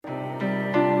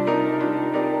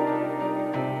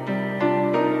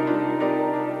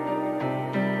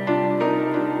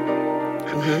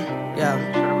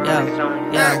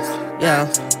Yo,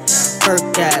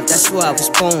 Burke Ave, that's where I was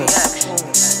born.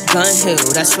 Gun Hill,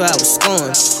 that's where I was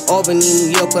scorned. Albany,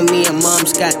 New York, where me and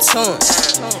moms got torn.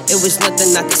 It was nothing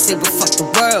I could say but fuck the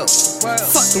world.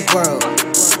 Fuck the world.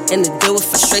 And to deal with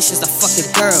frustrations, I fuck a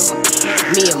girl.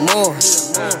 Me and more.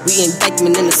 We in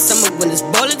Dykeman in the summer when it's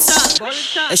bowling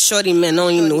time. And shorty man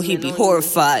only knew he'd be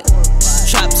horrified.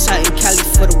 Drop tight in Cali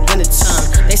for the winter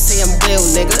time. They say I'm real,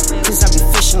 nigga, cause I be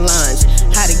fishing lines.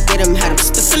 How to get them, how to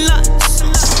stiffen lines.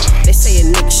 They say a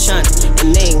nigga shining,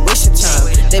 and they ain't wasting time.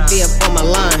 They be up on my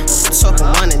line, talking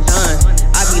wine and dine.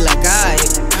 I be like, alright,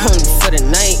 only for the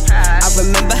night. I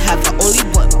remember having only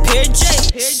one pair of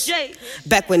J's.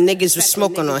 Back when niggas was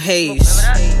smoking on haze.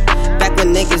 Back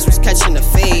when niggas was catching a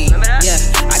fade. Yeah,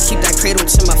 I keep that cradle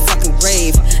to my fucking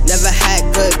grave. Never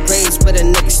had good grades, but a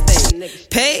nigga stayed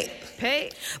paid.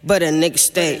 But a nigga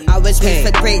stay. I was made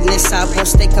for greatness, I won't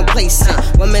stay complacent.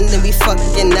 Women that we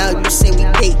fucking now, you say we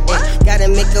dating. Gotta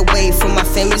make a way for my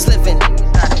family's living.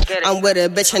 I'm with a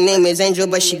bitch, her name is Angel,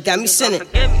 but she got me sinning.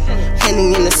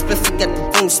 Henny in the spliff, got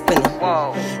the thing spinning.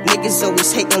 Niggas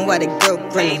always hating while the girl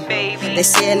grinning. They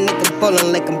say a nigga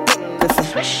ballin' like I'm Blake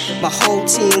Griffin. My whole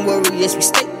team warriors, we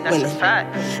stay winning.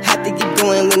 Had to keep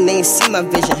going when they ain't see my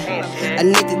vision. A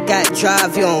nigga got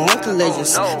drive, you on one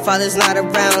collisions. Father's not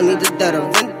around, neither the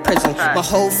rent prison. My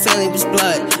whole family was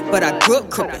blood, but I grew up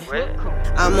crooked.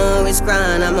 I'ma always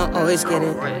grind, I'ma always get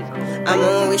it. I'ma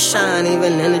always shine,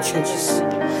 even in the trenches.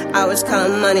 I was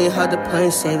counting money, hard to put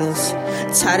in savings.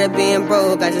 Tired of being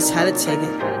broke, I just had to take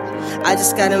it. I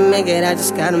just gotta make it, I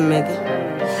just gotta make it.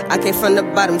 I came from the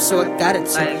bottom, so I gotta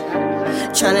take it.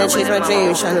 Tryna chase my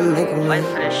dreams, tryna make a way.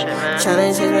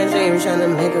 Tryna chase my dreams, tryna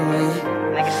make a way.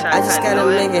 I just gotta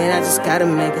make it, I just gotta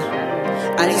make it.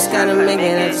 I just gotta make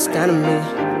it, I just gotta make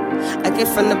it. I came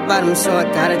from the bottom, so I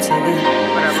gotta take it.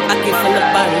 I came from the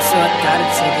bottom, so I gotta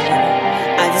take it.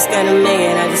 I just gotta make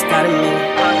it, I just gotta make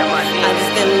it. I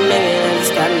just gotta make it, I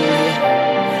just gotta make it.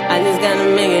 I just gotta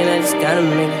make it, I just gotta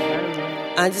make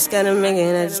it. I just gotta make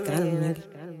it, I just gotta make it.